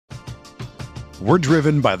We're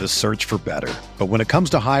driven by the search for better. But when it comes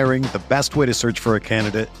to hiring, the best way to search for a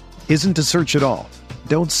candidate isn't to search at all.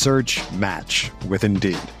 Don't search, match with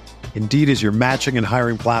Indeed. Indeed is your matching and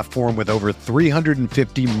hiring platform with over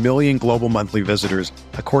 350 million global monthly visitors,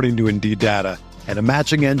 according to Indeed data, and a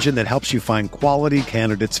matching engine that helps you find quality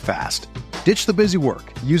candidates fast. Ditch the busy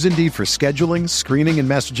work. Use Indeed for scheduling, screening, and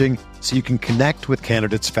messaging so you can connect with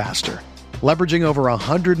candidates faster. Leveraging over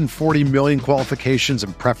 140 million qualifications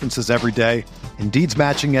and preferences every day, Indeed's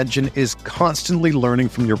matching engine is constantly learning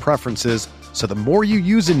from your preferences, so the more you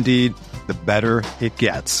use Indeed, the better it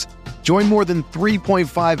gets. Join more than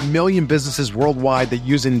 3.5 million businesses worldwide that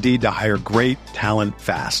use Indeed to hire great talent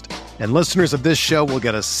fast. And listeners of this show will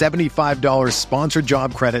get a $75 sponsored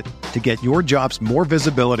job credit to get your jobs more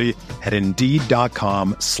visibility at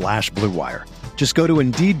Indeed.com/Blue Wire. Just go to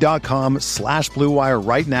Indeed.com/Blue Wire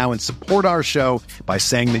right now and support our show by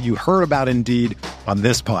saying that you heard about Indeed on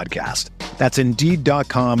this podcast. That's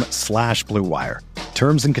Indeed.com/Blue Wire.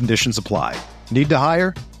 Terms and conditions apply. Need to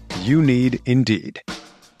hire? You need Indeed.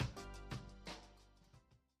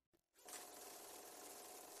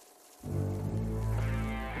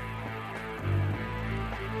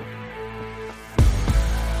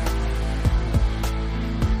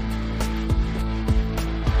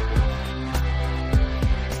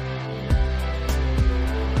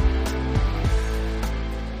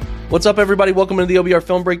 What's up, everybody? Welcome to the OBR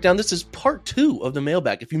Film Breakdown. This is part 2 of the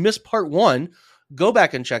Mailbag. If you missed part 1, go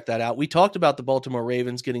back and check that out. We talked about the Baltimore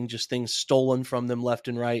Ravens getting just things stolen from them left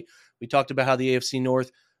and right. We talked about how the AFC North,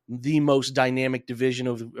 the most dynamic division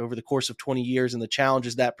over the course of 20 years, and the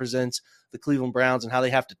challenges that presents the Cleveland Browns and how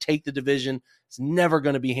they have to take the division. It's never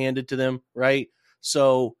going to be handed to them, right?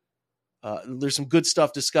 So there's some good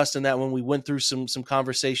stuff discussed in that when we went through some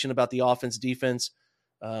conversation about the offense, defense,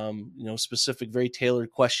 specific, very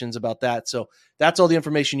tailored questions about that. So that's all the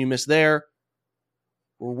information you missed there.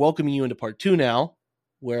 We're welcoming you into part 2 now,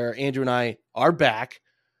 where Andrew and I are back.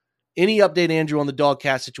 Any update, Andrew, on the dog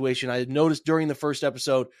cat situation? I had noticed during the first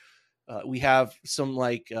episode, we have some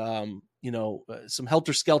some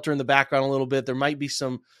helter skelter in the background a little bit. There might be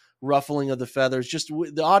some ruffling of the feathers. Just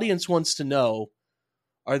the audience wants to know: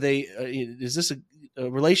 is this a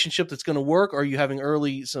relationship that's going to work? Or are you having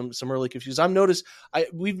some early confusion? I've noticed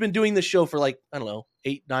we've been doing this show for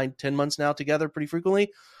 8, 9, 10 months now together pretty frequently.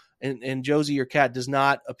 And Josie, your cat, does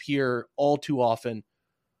not appear all too often,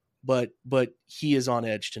 but he is on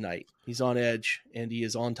edge tonight. He's on edge and he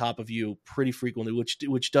is on top of you pretty frequently,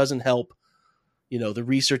 which doesn't help, the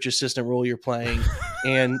research assistant role you're playing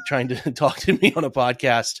and trying to talk to me on a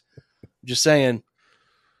podcast. Just saying.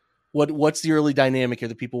 What's the early dynamic here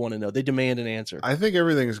that people want to know? They demand an answer. I think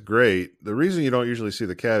everything's great. The reason you don't usually see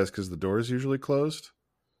the cat is because the door is usually closed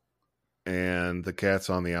and the cat's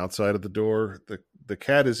on the outside of the door. The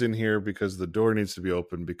cat is in here because the door needs to be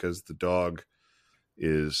open because the dog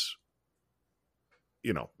is,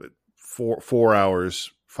 4 hours,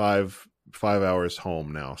 five hours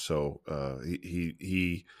home now. So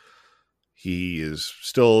he is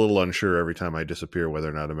still a little unsure every time I disappear whether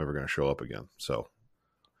or not I'm ever going to show up again. So.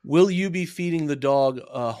 Will you be feeding the dog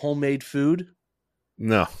homemade food?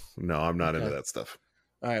 No, I'm not into that stuff.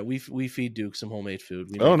 All right, we feed Duke some homemade food.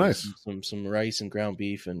 We make nice. Some rice and ground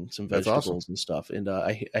beef and some vegetables and stuff. And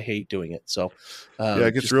I hate doing it. So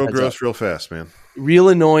it gets real gross real fast, man. Real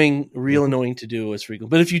annoying to do as frequent.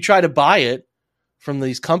 But if you try to buy it from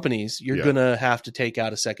these companies, you're gonna have to take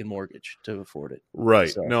out a second mortgage to afford it. Right.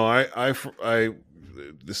 So. No, I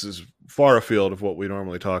this is far afield of what we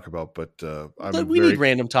normally talk about, but we need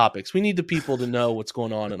random topics. We need the people to know what's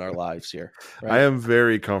going on in our lives here. Right? I am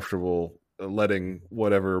very comfortable letting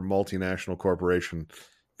whatever multinational corporation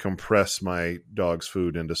compress my dog's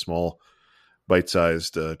food into small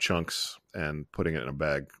bite-sized chunks and putting it in a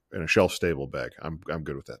bag, in a shelf-stable bag. I'm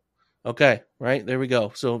good with that. Okay. Right. There we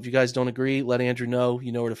go. So if you guys don't agree, let Andrew know.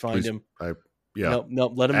 You know where to find him. Yeah. No,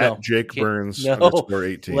 let him know. Jake Burns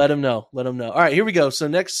 _18. Let him know. All right, here we go. So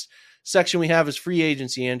next section we have is free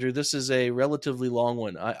agency, Andrew. This is a relatively long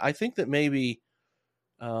one. I think that maybe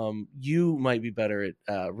you might be better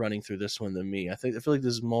at running through this one than me. I feel like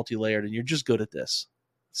this is multi-layered and you're just good at this.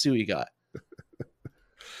 Let's see what you got.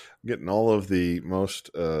 Getting all of the most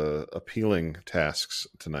appealing tasks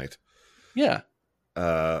tonight. Yeah.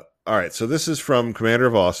 All right, so this is from Commander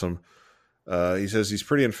of Awesome. He says he's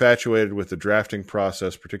pretty infatuated with the drafting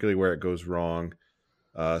process, particularly where it goes wrong.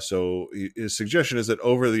 So his suggestion is that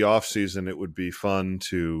over the offseason, it would be fun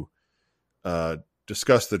to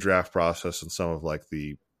discuss the draft process and some of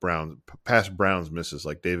the past Browns misses,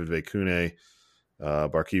 like David Vacune,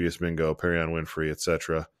 Barkevious Mingo, Perion Winfrey,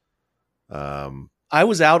 etc. I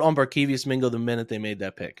was out on Barkevious Mingo the minute they made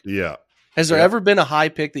that pick. Yeah. Has there ever been a high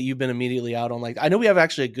pick that you've been immediately out on? Like, I know we have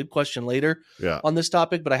actually a good question later on this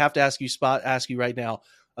topic, but I have to ask you right now,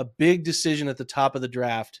 a big decision at the top of the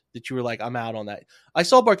draft that you were like, I'm out on that. I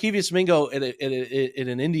saw Barkevius Mingo at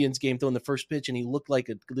an Indians game throwing the first pitch, and he looked like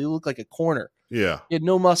a corner. Yeah. He had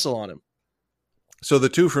no muscle on him. So the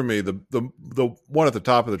two for me, the one at the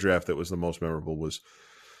top of the draft that was the most memorable was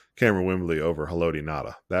Cameron Wimbley over Haloti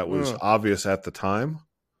Ngata. That was obvious at the time.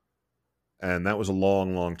 And that was a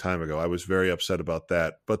long, long time ago. I was very upset about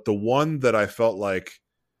that. But the one that I felt like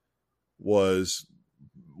was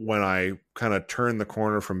when I kind of turned the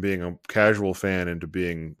corner from being a casual fan into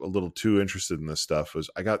being a little too interested in this stuff was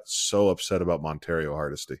I got so upset about Montario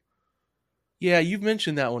Hardesty. Yeah, you've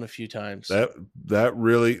mentioned that one a few times. That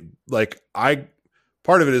really, like,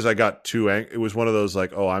 part of it is I got too angry. It was one of those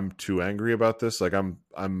like, oh, I'm too angry about this. Like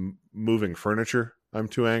I'm moving furniture. I'm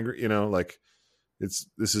too angry. Like this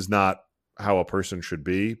is not how a person should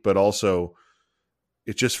be, but also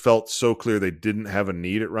it just felt so clear they didn't have a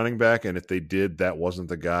need at running back. And if they did, that wasn't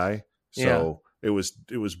the guy. So it was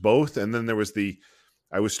both. And then there was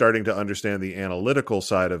I was starting to understand the analytical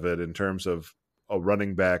side of it in terms of a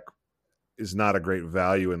running back is not a great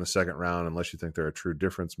value in the second round unless you think they're a true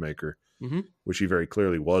difference maker, which he very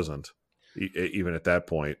clearly wasn't. Even at that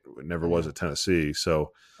point, it never was at Tennessee.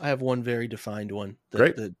 So I have one very defined one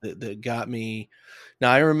that got me.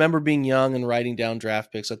 Now, I remember being young and writing down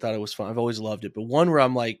draft picks. I thought it was fun. I've always loved it. But one where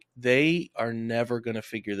I'm like, they are never going to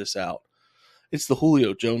figure this out. It's the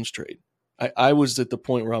Julio Jones trade. I was at the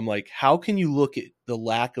point where I'm like, how can you look at the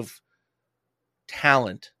lack of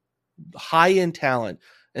talent, high-end talent,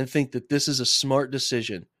 and think that this is a smart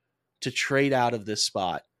decision to trade out of this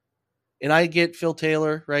spot? And I get Phil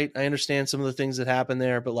Taylor, right? I understand some of the things that happened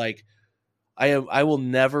there, but like, I will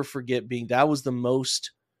never forget that was the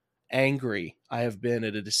most angry I have been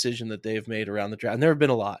at a decision that they have made around the draft. And there have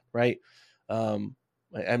been a lot, right? I'm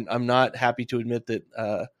not happy to admit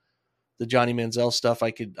that the Johnny Manziel stuff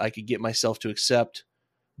I could get myself to accept.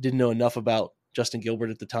 Didn't know enough about Justin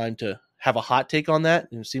Gilbert at the time to have a hot take on that.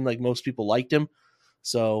 It seemed like most people liked him.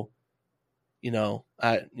 So,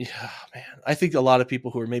 I think a lot of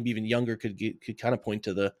people who are maybe even younger could kind of point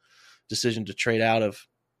to the decision to trade out of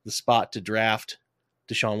the spot to draft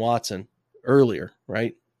Deshaun Watson earlier,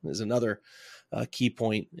 right? There's another key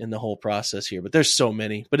point in the whole process here, but there's so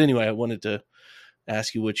many. But anyway, I wanted to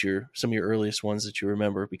ask you some of your earliest ones that you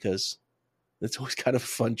remember, because it's always kind of a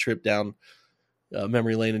fun trip down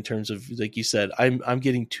memory lane in terms of, like you said, I'm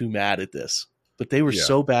getting too mad at this. But they were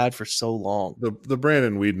so bad for so long. The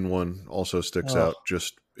Brandon Weeden one also sticks out.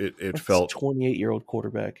 Just it felt 28-year-old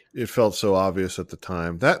quarterback. It felt so obvious at the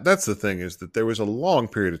time. That's the thing, is that there was a long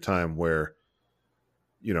period of time where,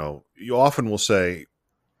 you often will say,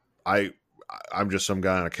 I'm just some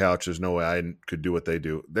guy on a couch. There's no way I could do what they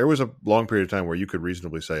do. There was a long period of time where you could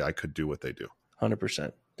reasonably say I could do what they do.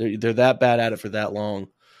 100%. They're that bad at it for that long.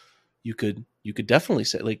 You could definitely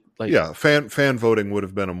say like fan voting would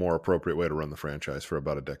have been a more appropriate way to run the franchise for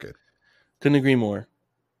about a decade. Couldn't agree more.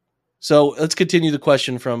 So let's continue the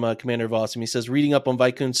question from Commander of Awesome. He says, reading up on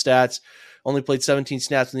Vaikun's stats, only played 17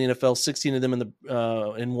 snaps in the NFL, 16 of them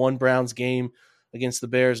in one Browns game against the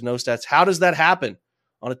Bears. No stats. How does that happen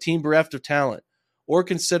on a team bereft of talent? Or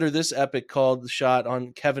consider this epic called the shot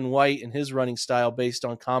on Kevin White and his running style based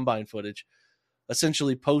on combine footage.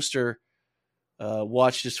 Essentially, Poster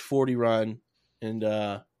watched his 40 run and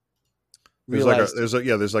realized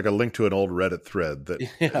there's like a link to an old Reddit thread that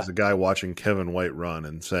is a guy watching Kevin White run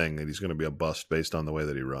and saying that he's going to be a bust based on the way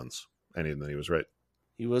that he runs. And then he was right.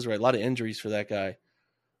 He was right. A lot of injuries for that guy.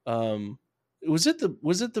 Was it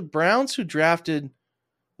the Browns who drafted?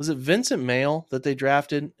 Was it Vincent Mayle that they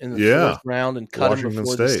drafted in the fourth round and cut him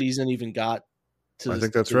before the season even got to? I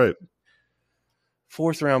think that's right.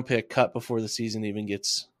 Fourth round pick cut before the season even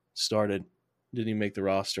gets started. Didn't even make the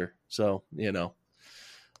roster. So,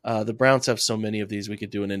 the Browns have so many of these. We could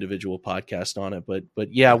do an individual podcast on it,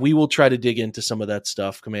 but yeah, we will try to dig into some of that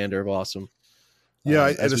stuff. Commander of Awesome. Yeah,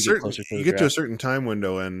 at you get to a certain time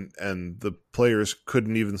window, and the players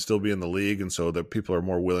couldn't even still be in the league, and so that people are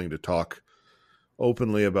more willing to talk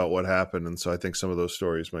openly about what happened. And so I think some of those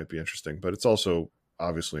stories might be interesting, but it's also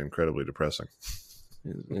obviously incredibly depressing.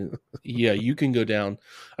 Yeah, you can go down.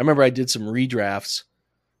 I remember I did some redrafts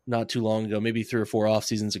not too long ago, maybe 3 or 4 off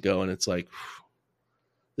seasons ago, and it's like,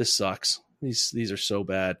 this sucks. These are so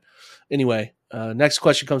bad. Anyway, next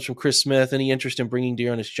question comes from Chris Smith. Any interest in bringing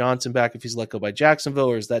Dearness Johnson back if he's let go by Jacksonville,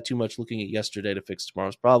 or is that too much looking at yesterday to fix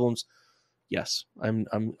tomorrow's problems? Yes, I'm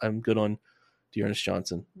good on Dearness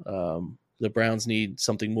Johnson. The Browns need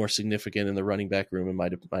something more significant in the running back room, in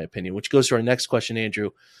my opinion, which goes to our next question, Andrew,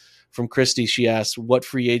 from Christy, she asked, what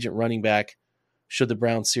free agent running back should the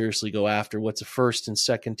Browns seriously go after? What's a first and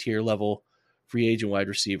second tier level free agent wide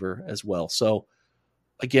receiver as well? So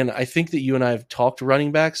again, I think that you and I have talked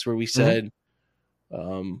running backs where we said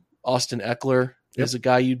Austin Eckler is a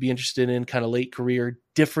guy you'd be interested in, kind of late career,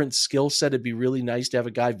 different skill set. It'd be really nice to have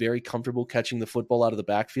a guy very comfortable catching the football out of the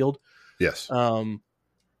backfield. Yes.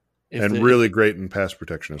 Really great in pass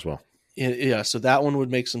protection as well. Yeah, so that one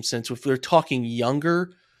would make some sense. If they're talking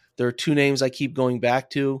younger, there are two names I keep going back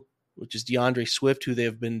to, which is DeAndre Swift, who they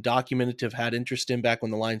have been documented to have had interest in back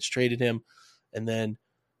when the Lions traded him, and then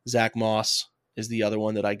Zach Moss is the other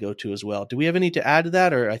one that I go to as well. Do we have any to add to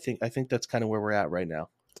that, or I think that's kind of where we're at right now?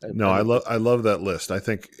 No, I love that list. I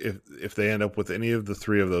think if they end up with any of the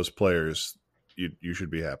three of those players, you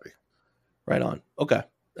should be happy. Right on. Okay.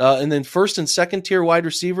 And then first and second tier wide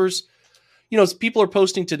receivers, people are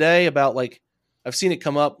posting today about, like, I've seen it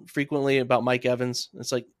come up frequently about Mike Evans.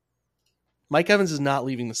 It's like, Mike Evans is not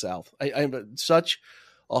leaving the South. I have such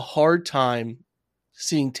a hard time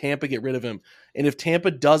seeing Tampa get rid of him. And if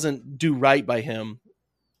Tampa doesn't do right by him,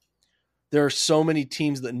 there are so many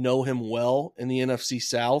teams that know him well in the NFC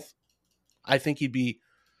South. I think he'd be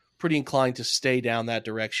pretty inclined to stay down that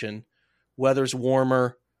direction. Weather's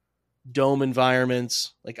warmer, dome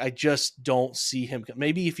environments. Like, I just don't see him.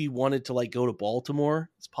 Maybe if he wanted to, like, go to Baltimore,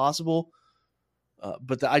 it's possible.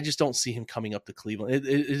 But I just don't see him coming up to Cleveland. It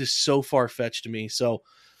is so far-fetched to me. So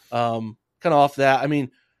kind of off that, I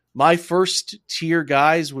mean, my first tier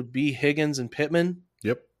guys would be Higgins and Pittman.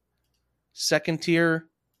 Yep. Second tier,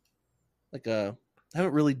 I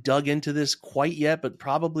haven't really dug into this quite yet, but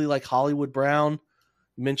probably like Hollywood Brown,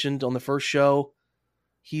 mentioned on the first show.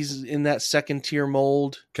 He's in that second tier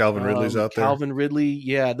mold. Calvin Ridley's out there. Calvin Ridley.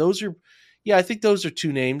 Yeah, I think those are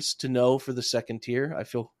two names to know for the second tier. I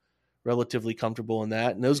feel relatively comfortable in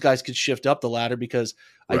that. And those guys could shift up the ladder because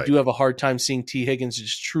I do have a hard time seeing T. Higgins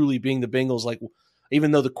just truly being the Bengals. Like,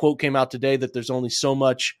 even though the quote came out today that there's only so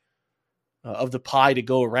much of the pie to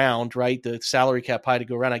go around, right? The salary cap pie to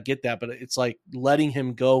go around. I get that, but it's like letting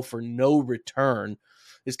him go for no return.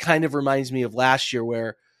 This kind of reminds me of last year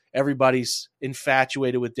where everybody's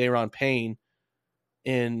infatuated with Daron Payne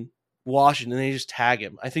in Washington. They just tag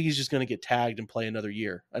him. I think he's just going to get tagged and play another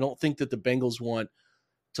year. I don't think that the Bengals want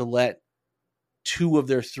to let two of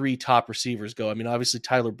their three top receivers go. I mean, obviously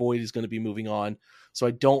Tyler Boyd is going to be moving on. So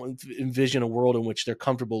I don't envision a world in which they're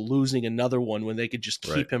comfortable losing another one when they could just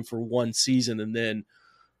keep him for one season and then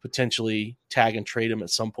potentially tag and trade him at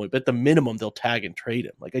some point. But at the minimum, they'll tag and trade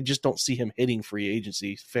him. Like, I just don't see him hitting free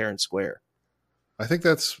agency fair and square. I think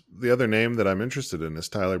that's the other name that I'm interested in is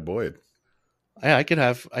Tyler Boyd. Yeah, I could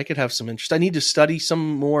have some interest. I need to study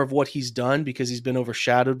some more of what he's done because he's been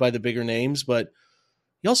overshadowed by the bigger names, but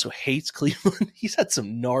he also hates Cleveland. He's had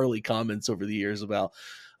some gnarly comments over the years about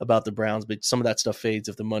the Browns, but some of that stuff fades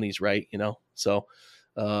if the money's right, So,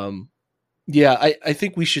 I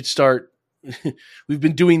think we should start. We've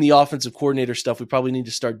been doing the offensive coordinator stuff. We probably need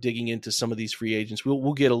to start digging into some of these free agents.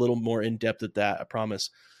 We'll get a little more in depth at that, I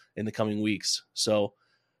promise, in the coming weeks. So,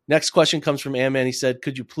 next question comes from Amman. He said,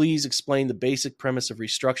 could you please explain the basic premise of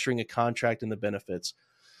restructuring a contract and the benefits?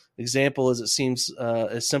 Example is, it seems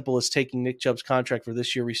as simple as taking Nick Chubb's contract for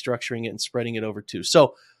this year, restructuring it, and spreading it over two.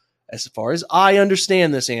 So, as far as I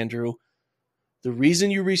understand this, Andrew, the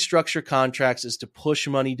reason you restructure contracts is to push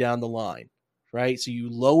money down the line, right? So you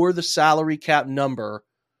lower the salary cap number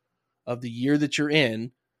of the year that you're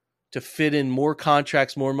in to fit in more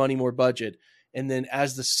contracts, more money, more budget. And then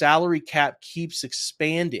as the salary cap keeps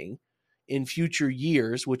expanding in future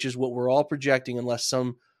years, which is what we're all projecting unless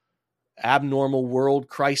some abnormal world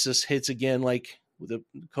crisis hits again, like with the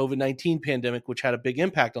COVID-19 pandemic, which had a big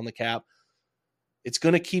impact on the cap, it's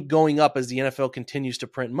going to keep going up as the NFL continues to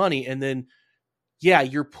print money. And then,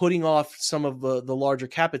 you're putting off some of the larger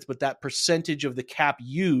cap hits, but that percentage of the cap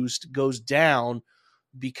used goes down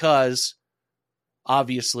because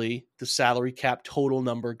obviously the salary cap total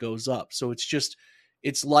number goes up. So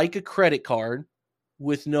it's like a credit card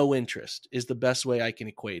with no interest is the best way I can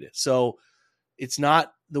equate it. So it's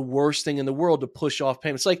not the worst thing in the world to push off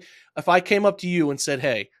payments. Like if I came up to you and said,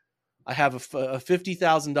 hey, I have a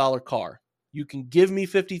 $50,000 car. You can give me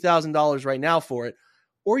 $50,000 right now for it,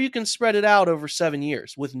 or you can spread it out over 7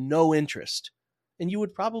 years with no interest. And you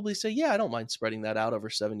would probably say, I don't mind spreading that out over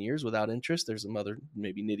 7 years without interest. There's some other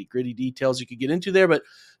maybe nitty gritty details you could get into there, but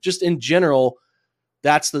just in general,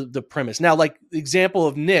 that's the premise. Now, like the example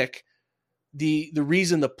of Nick, the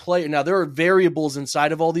reason the player, now there are variables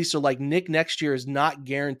inside of all these. So like Nick next year is not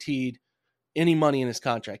guaranteed any money in his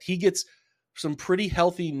contract. He gets some pretty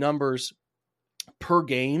healthy numbers per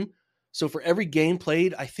game So for every game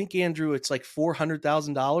played, I think, Andrew, it's like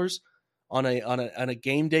 $400,000 on a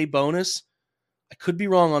game day bonus. I could be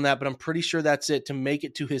wrong on that, but I'm pretty sure that's it to make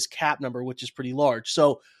it to his cap number, which is pretty large.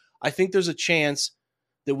 So I think there's a chance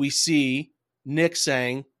that we see Nick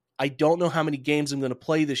saying, I don't know how many games I'm going to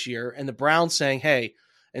play this year. And the Browns saying, hey,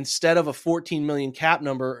 instead of a 14 million cap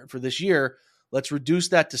number for this year, let's reduce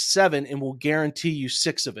that to 7 and we'll guarantee you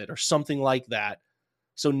 6 of it or something like that.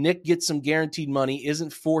 So Nick gets some guaranteed money,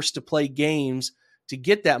 isn't forced to play games to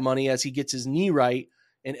get that money as he gets his knee right,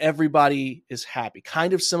 and everybody is happy.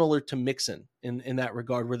 Kind of similar to Mixon in that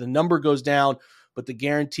regard, where the number goes down, but the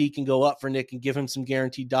guarantee can go up for Nick and give him some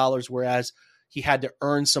guaranteed dollars, whereas he had to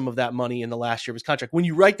earn some of that money in the last year of his contract. When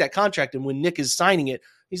you write that contract and when Nick is signing it,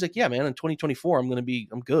 he's like, yeah, man, in 2024,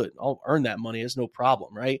 I'm good. I'll earn that money. It's no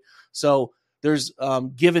problem, right? So there's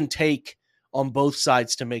give and take on both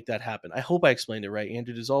sides to make that happen. I hope I explained it right,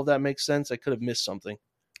 Andrew. Does all of that make sense? I could have missed something.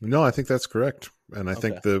 No, I think that's correct. And I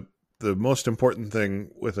think the most important thing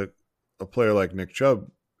with a player like Nick Chubb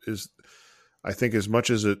is, I think as much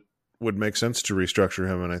as it would make sense to restructure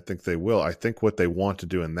him, and I think they will, I think what they want to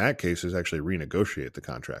do in that case is actually renegotiate the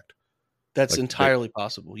contract. That's entirely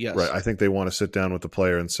possible, yes. Right. I think they want to sit down with the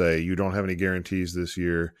player and say, you don't have any guarantees this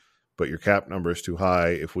year, but your cap number is too high.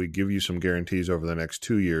 If we give you some guarantees over the next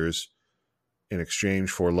 2 years in exchange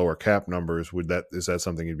for lower cap numbers, is that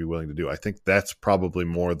something you'd be willing to do? I think that's probably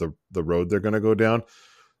more the road they're going to go down.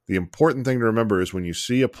 The important thing to remember is when you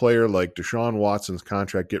see a player like Deshaun Watson's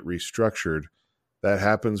contract get restructured, that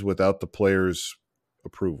happens without the player's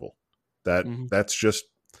approval. That's just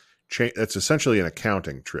that's essentially an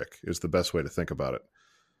accounting trick is the best way to think about it.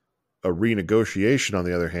 A renegotiation, on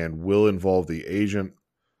the other hand, will involve the agent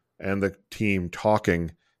and the team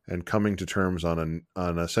talking and coming to terms on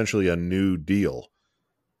essentially a new deal.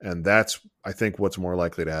 And that's, I think, what's more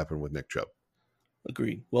likely to happen with Nick Chubb.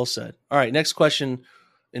 Agreed. Well said. All right, next question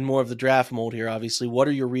in more of the draft mold here, obviously. What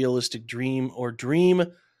are your realistic dream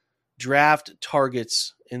draft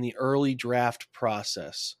targets in the early draft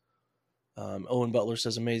process? Owen Butler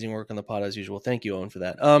says, amazing work on the pod as usual. Thank you, Owen, for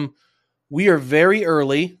that. We are very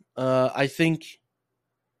early. I think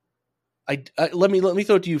let me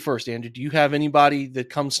throw it to you first, Andrew. Do you have anybody that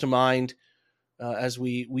comes to mind as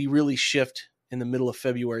we really shift in the middle of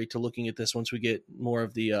February to looking at this once we get more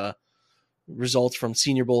of the results from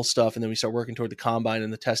Senior Bowl stuff, and then we start working toward the combine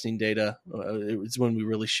and the testing data? It's when we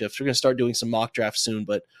really shift. We're going to start doing some mock drafts soon,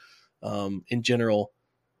 but in general,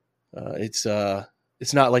 it's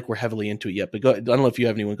not like we're heavily into it yet. But I don't know if you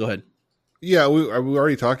have anyone. Go ahead. Yeah, we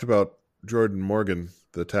already talked about Jordan Morgan,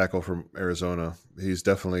 the tackle from Arizona. He's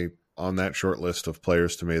definitely on that short list of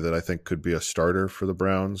players to me that I think could be a starter for the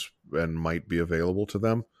Browns and might be available to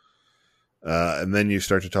them. And then you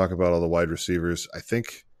start to talk about all the wide receivers. I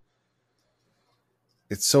think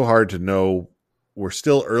it's so hard to know. We're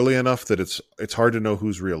still early enough that it's hard to know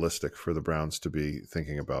who's realistic for the Browns to be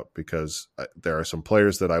thinking about, because there are some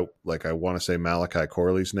players that I like. I want to say Malachi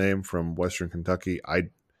Corley's name from Western Kentucky.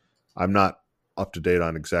 I'm not up to date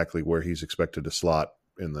on exactly where he's expected to slot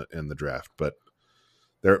in the draft, but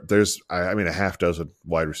there's a half dozen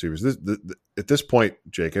wide receivers. At this point,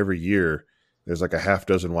 Jake, every year there's like a half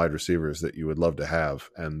dozen wide receivers that you would love to have,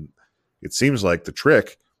 and it seems like the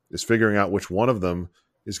trick is figuring out which one of them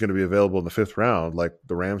is going to be available in the 5th round, like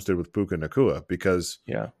the Rams did with Puka Nacua, because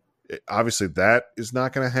obviously that is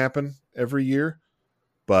not going to happen every year,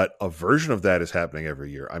 but a version of that is happening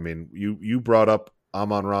every year. I mean, you brought up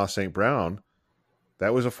Amon-Ra St. Brown.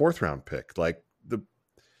 That was a 4th round pick. Like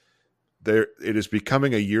it is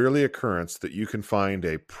becoming a yearly occurrence that you can find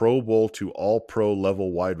a Pro Bowl to all pro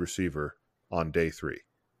level wide receiver on day 3.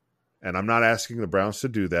 And I'm not asking the Browns to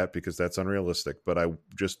do that because that's unrealistic, but I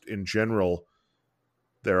just, in general,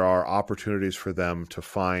 there are opportunities for them to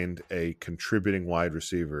find a contributing wide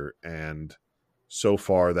receiver. And so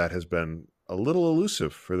far that has been a little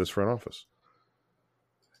elusive for this front office.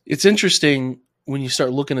 It's interesting when you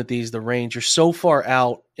start looking at these, the range, you're so far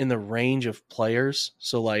out in the range of players.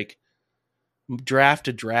 So like draft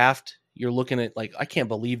to draft, you're looking at like, I can't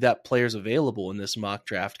believe that player's available in this mock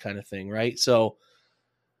draft kind of thing. Right. So,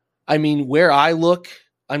 I mean, where I look,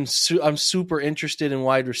 I'm super interested in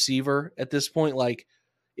wide receiver at this point. Like,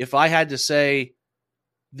 if I had to say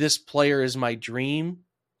this player is my dream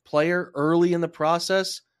player early in the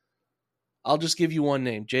process, I'll just give you one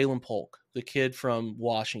name, Jalen Polk, the kid from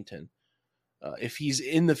Washington. If he's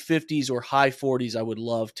in the 50s or high 40s, I would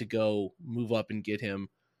love to go move up and get him,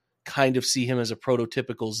 kind of see him as a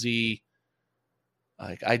prototypical Z.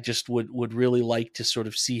 I just would really like to sort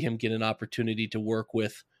of see him get an opportunity to work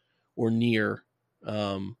with or near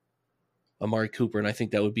Amari Cooper, and I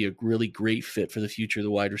think that would be a really great fit for the future of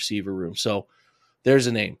the wide receiver room. So there's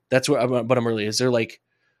a name. That's what I'm really. Is there like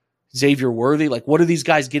Xavier Worthy? Like, what are these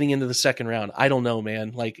guys getting into the second round? I don't know,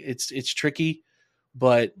 man. Like, it's tricky,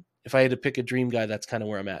 but if I had to pick a dream guy, that's kind of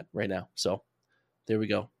where I'm at right now. So there we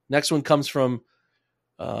go. Next one comes from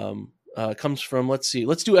let's see.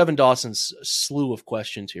 Let's do Evan Dawson's slew of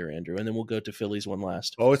questions here, Andrew, and then we'll go to Philly's one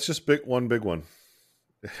last. Oh, it's just big one.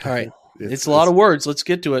 All right. it's a lot of words. Let's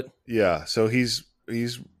get to it. Yeah. So he's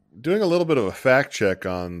doing a little bit of a fact check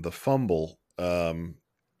on the fumble. Well,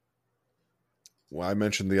 I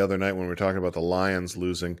mentioned the other night when we were talking about the Lions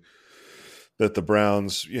losing that the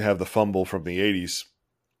Browns, you have the fumble from the 80s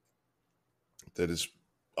that is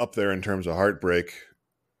up there in terms of heartbreak.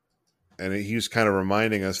 And he's kind of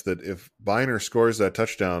reminding us that if Biner scores that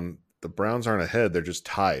touchdown, the Browns aren't ahead. They're just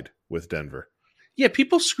tied with Denver. Yeah,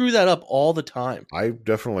 people screw that up all the time. I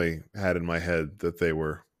definitely had in my head that they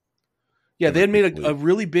were. Yeah, they had made a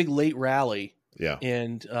really big late rally. Yeah.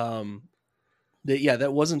 And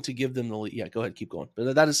that wasn't to give them the lead. Yeah, go ahead, keep going.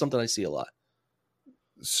 But that is something I see a lot.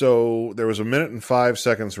 So there was 1 minute and 5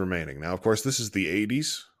 seconds remaining. Now, of course, this is the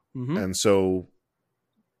 80s. Mm-hmm. And so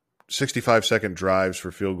 65-second drives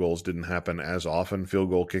for field goals didn't happen as often. Field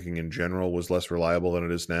goal kicking in general was less reliable than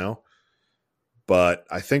it is now. But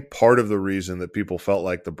I think part of the reason that people felt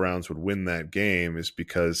like the Browns would win that game is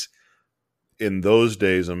because in those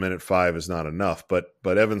days, 1 minute 5 is not enough. But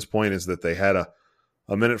Evan's point is that they had a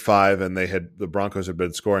 1 minute 5 and the Broncos had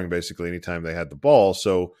been scoring basically anytime they had the ball.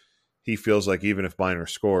 So he feels like even if Biner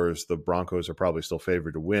scores, the Broncos are probably still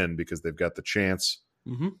favored to win because they've got the chance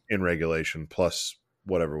in regulation plus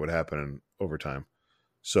whatever would happen in overtime.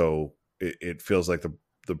 So it feels like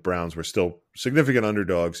the Browns were still significant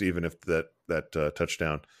underdogs, even if that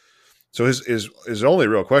touchdown. So his only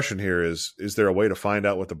real question here is there a way to find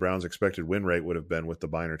out what the Browns' expected win rate would have been with the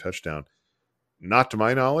Biner touchdown? Not to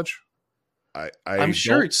my knowledge. I'm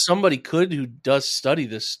sure somebody could who does study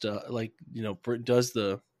this stuff, like, does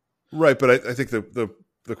the right. But I think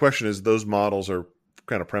the question is those models are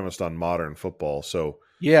kind of premised on modern football. So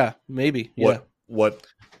yeah, maybe what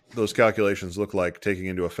those calculations look like, taking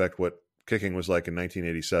into effect what kicking was like in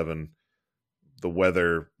 1987, the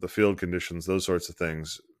weather, the field conditions, those sorts of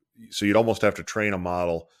things. So you'd almost have to train a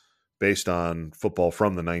model based on football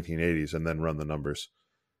from the 1980s and then run the numbers.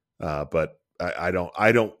 But I don't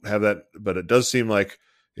have that. But it does seem like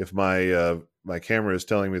if my camera is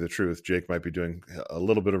telling me the truth, Jake might be doing a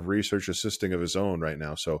little bit of research assisting of his own right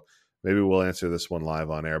now. So maybe we'll answer this one live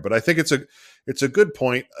on air. But I think it's a good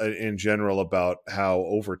point in general about how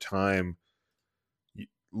over time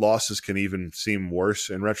losses can even seem worse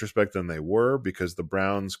in retrospect than they were, because the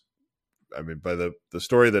Browns, I mean, by the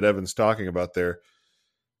story that Evan's talking about there,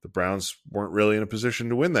 the Browns weren't really in a position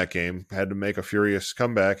to win that game, had to make a furious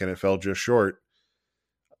comeback, and it fell just short.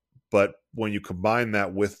 But when you combine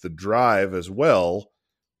that with the drive as well,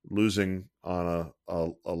 losing on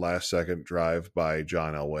a last-second drive by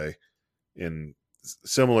John Elway in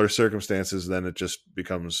similar circumstances, then it just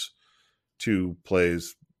becomes two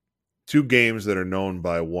games that are known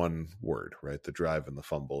by one word, right? The drive and the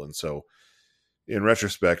fumble. And so in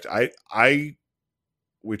retrospect,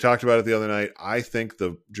 we talked about it the other night. I think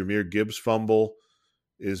the Jahmyr Gibbs fumble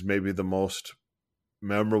is maybe the most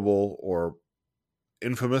memorable or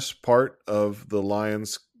infamous part of the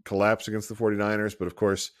Lions' collapse against the 49ers. But of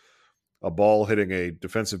course, a ball hitting a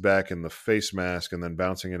defensive back in the face mask and then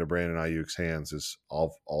bouncing into Brandon Ayuk's hands is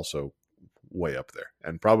also way up there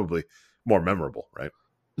and probably more memorable, right?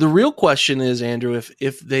 The real question is, Andrew,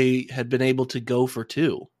 if they had been able to go for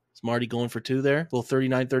two. Is Marty going for two there? A little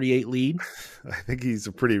 39-38 lead? I think he's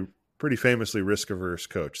a pretty famously risk-averse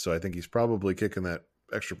coach, so I think he's probably kicking that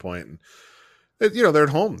extra point. And they're at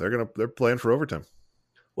home. They're playing for overtime.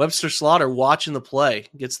 Webster Slaughter watching the play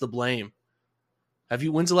gets the blame.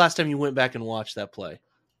 When's the last time you went back and watched that play?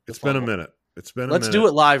 It's been a minute. Let's do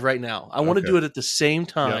it live right now. I want to do it at the same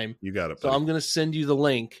time. Yep, you got it. So I'm going to send you the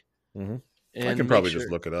link. Mm-hmm. I can probably just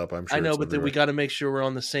look it up. I'm sure. I know, but then we got to make sure we're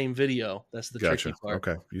on the same video. That's the tricky part.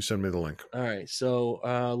 Okay, you send me the link. All right,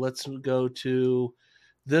 so let's go to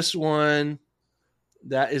this one.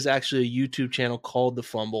 That is actually a YouTube channel called The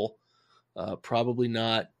Fumble. Probably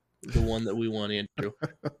not the one that we want, Andrew.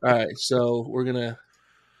 All right, so we're gonna.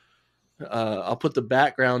 I'll put the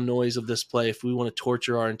background noise of this play if we want to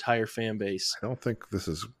torture our entire fan base. I don't think this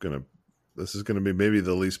is gonna be maybe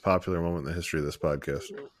the least popular moment in the history of this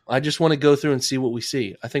podcast. I just want to go through and see what we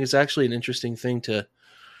see. I think it's actually an interesting thing to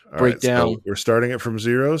break down. So we're starting it from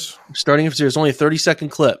zeros? Starting from zeros. It's only a 30-second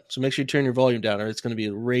clip, so make sure you turn your volume down or it's going to be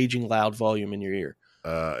a raging loud volume in your ear.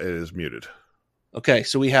 It is muted. Okay,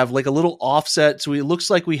 so we have like a little offset. So it looks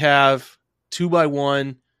like we have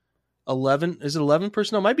 2x1, 11. Is it 11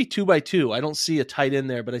 personnel? It might be 2x2. I don't see a tight end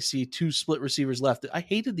there, but I see 2 split receivers left. I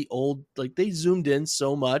hated the old, like they zoomed in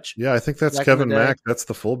so much. Yeah, I think that's back in Kevin the day. Mack. That's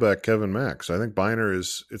the fullback, Kevin Mack. So I think Biner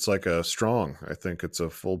it's like a strong. I think it's a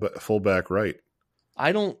fullback right.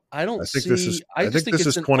 I don't I think see. this is. I just think this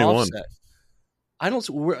it's is an 21. offset. I don't.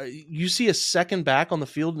 You see a second back on the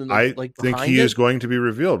field, and I like think behind he it? is going to be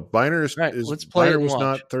revealed. Biner is. Right, let's play it Biner and was watch.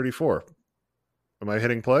 not 34. Am I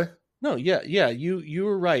hitting play? No, yeah. You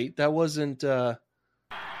were right. That wasn't. Boy,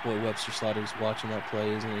 Webster Slaughter's watching that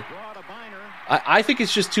play, isn't he? I think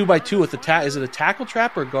it's just 2x2 with the Is it a tackle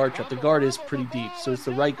trap or a guard trap? The guard is pretty deep, so it's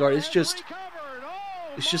the right guard. It's just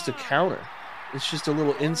a counter. It's just a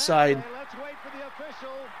little inside.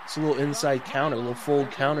 It's a little inside counter, a little fold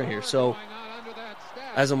counter here. So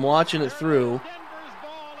as I'm watching it through,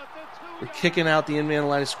 we're kicking out the in-man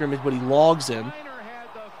line of scrimmage, but he logs him.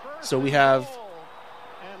 So we have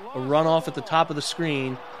a runoff at the top of the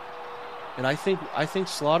screen, and I think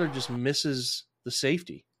Slaughter just misses the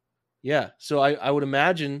safety. Yeah, so I would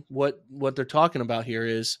imagine what they're talking about here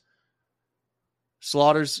is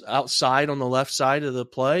Slaughter's outside on the left side of the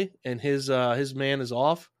play, and his man is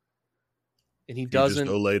off, and he doesn't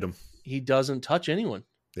just olayed him. He doesn't touch anyone.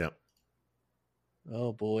 Yeah.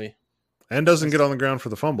 Oh boy. And doesn't get on the ground for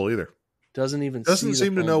the fumble either. Doesn't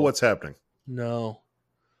seem to know what's happening. No.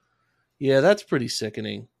 Yeah, that's pretty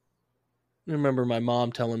sickening. I remember my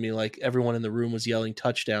mom telling me like everyone in the room was yelling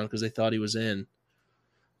touchdown because they thought he was in.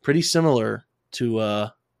 Pretty similar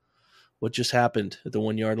to what just happened at the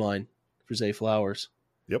 1 yard line for Zay Flowers.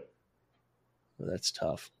 Yep. Well, that's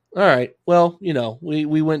tough. All right. Well,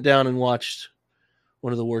 we went down and watched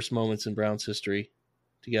one of the worst moments in Browns history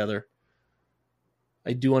together.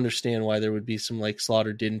 I do understand why there would be some like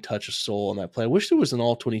Slaughter didn't touch a soul on that play. I wish there was an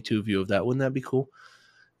all 22 view of that. Wouldn't that be cool?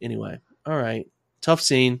 Anyway. All right. Tough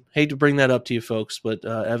scene. Hate to bring that up to you folks, but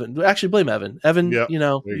Evan, actually blame Evan. Evan, yep.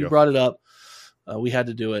 You brought it up. We had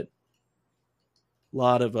to do it. A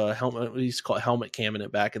lot of helmet. We used to call it helmet camming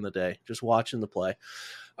it back in the day. Just watching the play.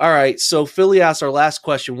 All right. So Philly asked our last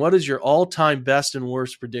question: what is your all-time best and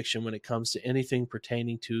worst prediction when it comes to anything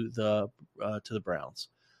pertaining to the Browns?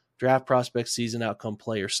 Draft prospects, season outcome,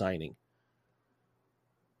 player signing.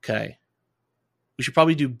 Okay. We should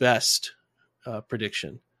probably do best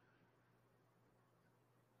prediction.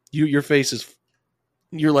 Your face is.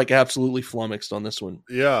 You're like absolutely flummoxed on this one.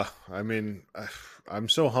 Yeah, I mean, I'm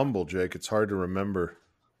so humble, Jake. It's hard to remember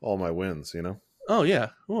all my wins, Oh, yeah.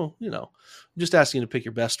 Well, I'm just asking you to pick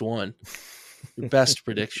your best one, your best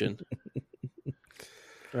prediction.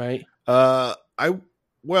 Right? I'll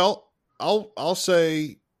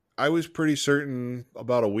say I was pretty certain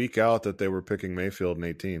about a week out that they were picking Mayfield in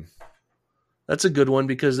 18. That's a good one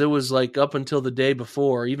because it was like up until the day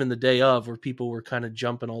before, even the day of, where people were kind of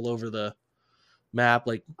jumping all over the map,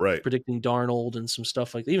 like predicting Darnold and some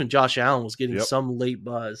stuff like that. Even Josh Allen was getting some late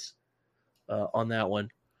buzz on that one.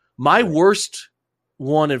 My worst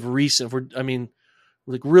one of recent,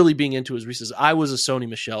 like really being into his recent, I was a Sony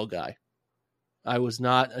Michel guy. I was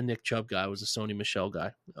not a Nick Chubb guy. I was a Sony Michel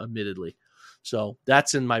guy, admittedly. So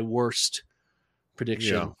that's in my worst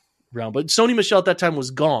prediction round. But Sony Michel at that time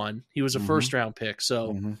was gone. He was a first round pick.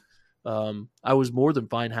 So I was more than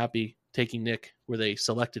fine, happy taking Nick where they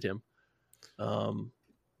selected him.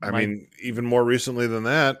 I mean, even more recently than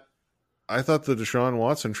that, I thought the Deshaun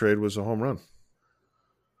Watson trade was a home run.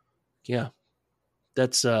 Yeah.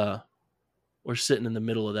 That's we're sitting in the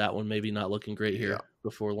middle of that one, maybe not looking great here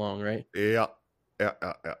before long, right? Yeah.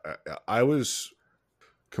 I was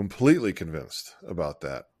completely convinced about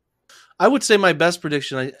that. I would say my best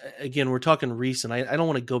prediction, again, we're talking recent. I don't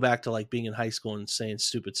want to go back to like being in high school and saying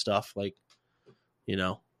stupid stuff like,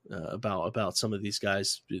 about some of these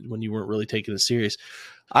guys when you weren't really taking it serious.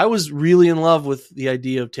 I was really in love with the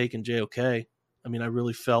idea of taking JOK. I mean, I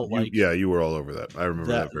really felt you were all over that. I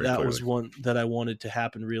remember that very clearly. That was one that I wanted to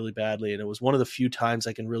happen really badly. And it was one of the few times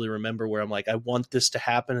I can really remember where I'm like, I want this to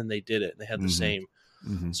happen. And they did it. And they had the same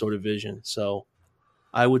sort of vision. So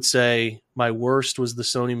I would say my worst was the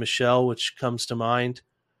Sony Michel, which comes to mind.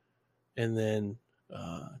 And then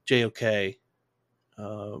JOK,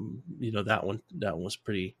 that one was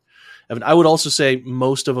pretty. I would also say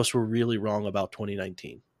most of us were really wrong about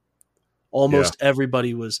 2019. Almost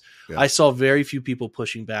everybody was. Yeah. I saw very few people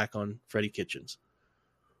pushing back on Freddie Kitchens.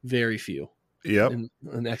 Very few. Yep.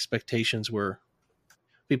 And expectations were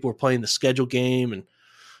people were playing the schedule game and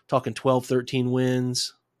talking 12, 13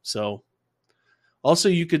 wins. So also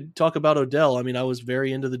you could talk about Odell. I mean, I was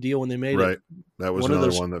very into the deal when they made it. Right. That was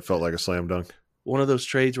another one that felt like a slam dunk. One of those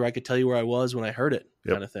trades where I could tell you where I was when I heard it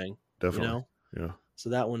kind of thing. Definitely. Yeah.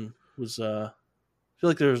 So that one was feel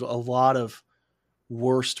like there's a lot of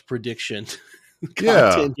worst prediction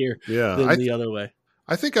content here than the other way.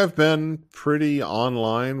 I think I've been pretty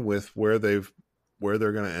online with where they're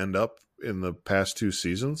going to end up in the past 2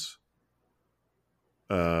 seasons.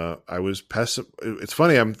 I was It's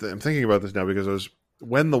funny. I'm thinking about this now because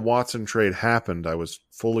when the Watson trade happened, I was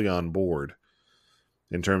fully on board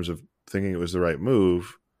in terms of thinking it was the right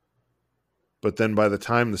move. But then by the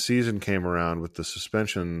time the season came around with the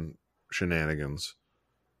suspension shenanigans,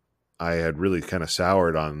 I had really kind of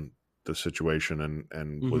soured on the situation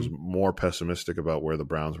and was more pessimistic about where the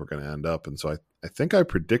Browns were going to end up. And so I think I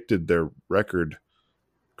predicted their record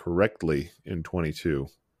correctly in 22.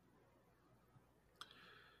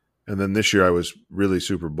 And then this year I was really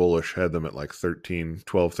super bullish, had them at like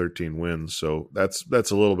 12, 13 wins. So that's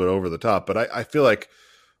a little bit over the top. But I feel like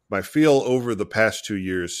my feel over the past 2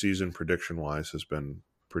 years, season prediction-wise, has been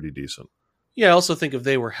pretty decent. Yeah, I also think if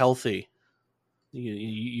they were healthy,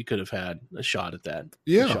 you could have had a shot at that.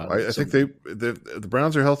 Yeah, I think the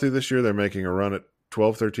Browns are healthy this year. They're making a run at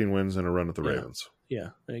 12, 13 wins and a run at the Ravens. Yeah,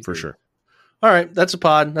 I agree. For sure. All right, that's a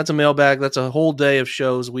pod. That's a mailbag. That's a whole day of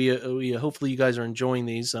shows. We hopefully you guys are enjoying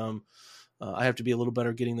these. I have to be a little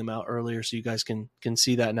better getting them out earlier so you guys can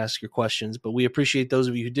see that and ask your questions. But we appreciate those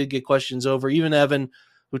of you who did get questions over. Even Evan,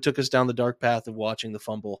 who took us down the dark path of watching the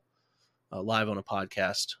fumble live on a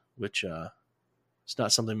podcast, which it's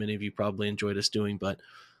not something many of you probably enjoyed us doing. But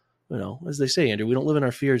as they say, Andrew, we don't live in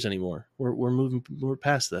our fears anymore. We're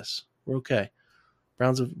past this. We're okay.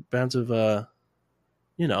 Browns have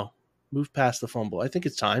moved past the fumble. I think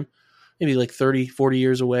it's time. Maybe like 30, 40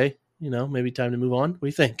 years away. Maybe time to move on. What do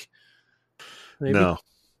you think? Maybe?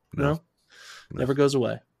 No. Never goes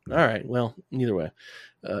away. All right. Well, either way.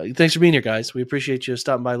 Thanks for being here, guys. We appreciate you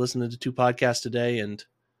stopping by, listening to 2 podcasts today, and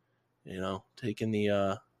taking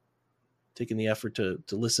the effort to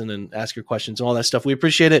listen and ask your questions and all that stuff. We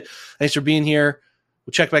appreciate it. Thanks for being here.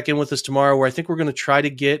 We'll check back in with us tomorrow, where I think we're going to try to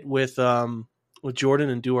get with Jordan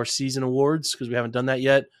and do our season awards, because we haven't done that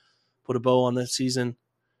yet. Put a bow on the season,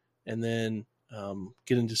 and then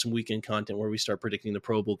get into some weekend content where we start predicting the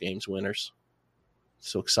Pro Bowl games winners.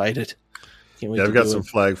 So excited. Can't wait. Yeah, I've got some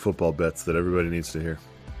flag football bets that everybody needs to hear.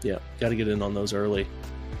 Yeah, got to get in on those early.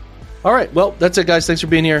 All right, well, that's it, guys. Thanks for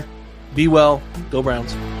being here. Be well. Go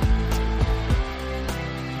Browns.